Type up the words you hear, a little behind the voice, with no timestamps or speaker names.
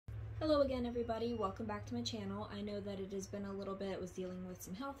Hello again everybody, welcome back to my channel. I know that it has been a little bit, was dealing with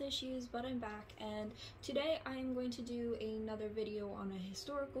some health issues, but I'm back, and today I am going to do another video on a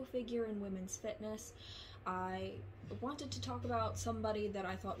historical figure in women's fitness. I wanted to talk about somebody that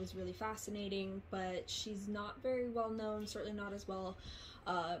I thought was really fascinating, but she's not very well known, certainly not as well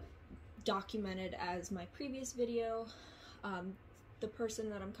documented as my previous video. The person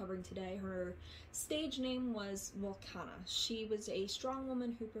that I'm covering today, her stage name was Vulcana. She was a strong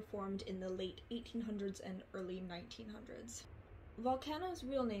woman who performed in the late 1800s and early 1900s. Vulcana's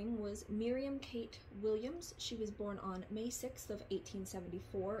real name was Miriam Kate Williams. She was born on May 6th of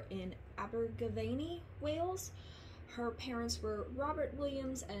 1874 in Abergavenny, Wales. Her parents were Robert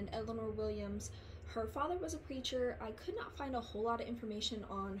Williams and Eleanor Williams. Her father was a preacher. I could not find a whole lot of information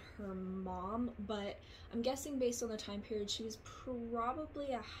on her mom, but I'm guessing based on the time period she was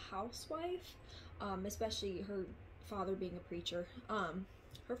probably a housewife, especially her father being a preacher.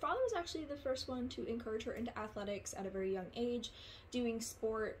 Her father was actually the first one to encourage her into athletics at a very young age. Doing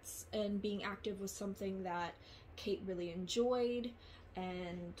sports and being active was something that Kate really enjoyed,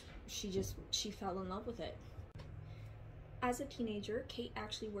 and she fell in love with it. As a teenager, Kate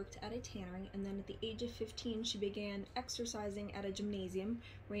actually worked at a tannery, and then at the age of 15, she began exercising at a gymnasium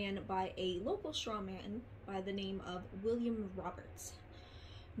ran by a local strongman by the name of William Roberts.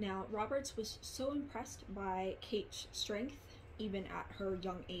 Now, Roberts was so impressed by Kate's strength, even at her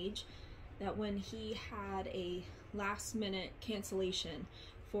young age, that when he had a last-minute cancellation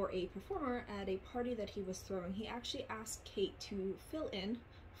for a performer at a party that he was throwing, he actually asked Kate to fill in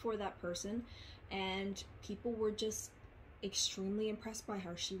for that person, and people were just extremely impressed by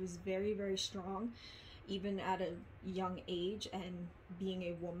her. She was very, very strong, even at a young age, and being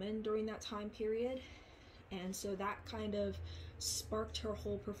a woman during that time period. And so that kind of sparked her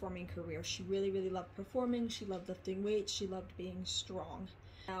whole performing career. She really, really loved performing. She loved lifting weights. She loved being strong.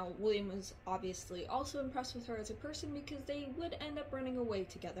 Now, William was obviously also impressed with her as a person because they would end up running away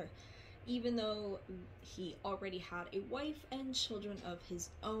together, even though he already had a wife and children of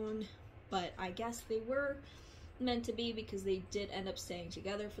his own. But I guess they were meant to be, because they did end up staying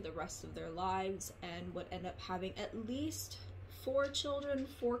together for the rest of their lives and would end up having at least 4 children,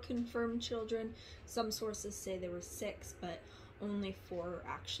 4 confirmed children. Some sources say there were 6, but only 4 are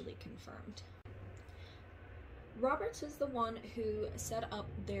actually confirmed. Roberts is the one who set up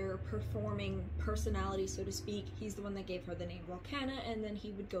their performing personality, so to speak. He's the one that gave her the name Vulcana, and then he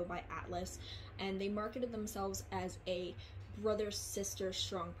would go by Atlas, and they marketed themselves as a brother-sister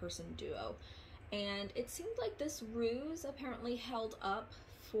strong person duo. And it seemed like this ruse apparently held up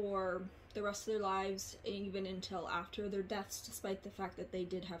for the rest of their lives, even until after their deaths, despite the fact that they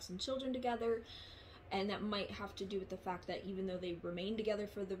did have some children together. And that might have to do with the fact that even though they remained together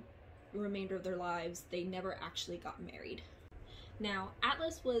for the remainder of their lives, they never actually got married. Now,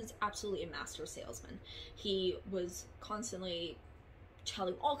 Atlas was absolutely a master salesman. He was constantly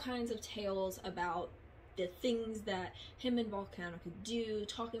telling all kinds of tales about the things that him and Vulcana could do,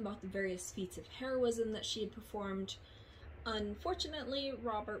 talking about the various feats of heroism that she had performed. Unfortunately,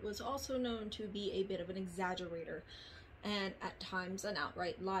 Robert was also known to be a bit of an exaggerator, and at times an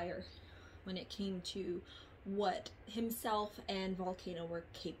outright liar when it came to what himself and Vulcana were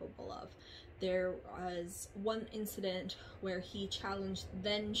capable of. There was one incident where he challenged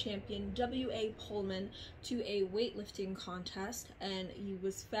then champion W.A. Pullman to a weightlifting contest, and he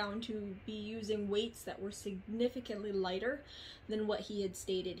was found to be using weights that were significantly lighter than what he had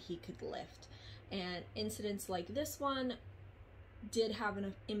stated he could lift. And incidents like this one did have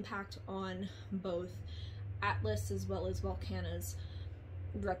an impact on both Atlas as well as Vulcana's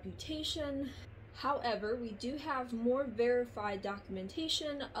reputation. However, we do have more verified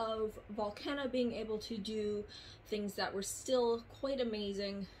documentation of Vulcana being able to do things that were still quite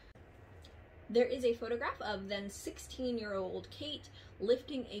amazing. There is a photograph of then 16-year-old Kate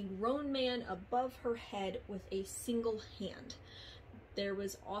lifting a grown man above her head with a single hand. There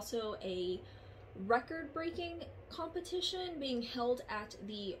was also a record-breaking competition being held at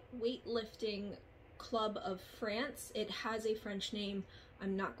the Weightlifting Club of France. It has a French name.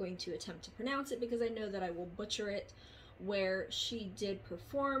 I'm not going to attempt to pronounce it because I know that I will butcher it, where she did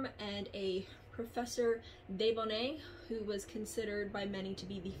perform, and a Professor Desbonnet, who was considered by many to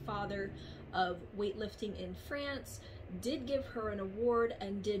be the father of weightlifting in France, did give her an award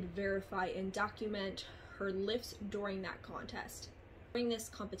and did verify and document her lifts during that contest. During this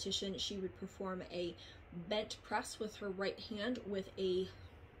competition, she would perform a bent press with her right hand with a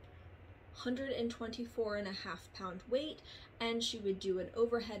 124.5 pound weight, and she would do an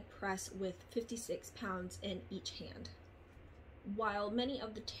overhead press with 56 pounds in each hand. While many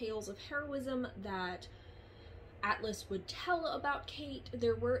of the tales of heroism that Atlas would tell about Kate.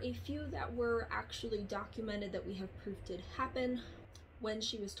 There were a few that were actually documented that we have proof did happen. When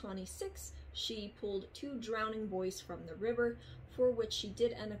she was 26, she pulled 2 drowning boys from the river, for which she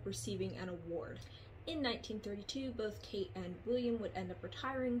did end up receiving an award. In 1932, both Kate and William would end up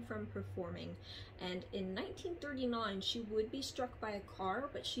retiring from performing, and in 1939 she would be struck by a car,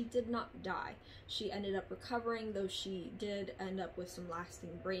 but she did not die. She ended up recovering, though she did end up with some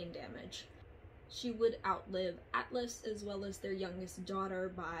lasting brain damage. She would outlive Atlas as well as their youngest daughter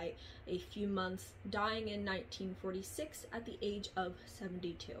by a few months, dying in 1946 at the age of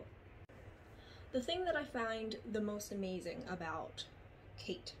 72. The thing that I find the most amazing about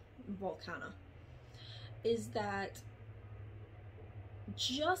Kate Vulcana is that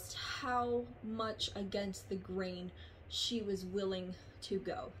just how much against the grain she was willing to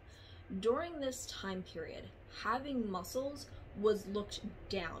go. During this time period, having muscles was looked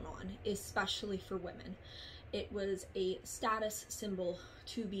down on, especially for women. It was a status symbol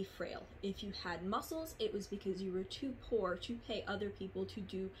to be frail. If you had muscles, it was because you were too poor to pay other people to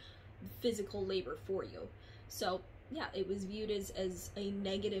do physical labor for you. So yeah, it was viewed as a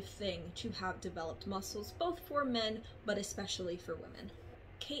negative thing to have developed muscles, both for men, but especially for women.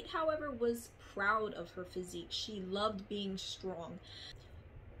 Kate, however, was proud of her physique. She loved being strong.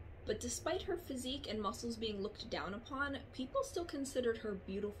 But despite her physique and muscles being looked down upon, people still considered her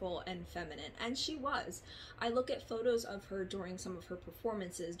beautiful and feminine, and she was. I look at photos of her during some of her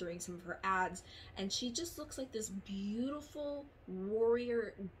performances, during some of her ads, and she just looks like this beautiful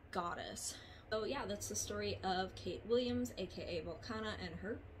warrior goddess. So yeah, that's the story of Kate Williams, aka Vulcana, and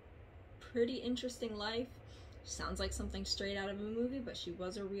her pretty interesting life. Sounds like something straight out of a movie, but she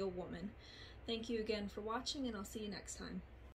was a real woman. Thank you again for watching, and I'll see you next time.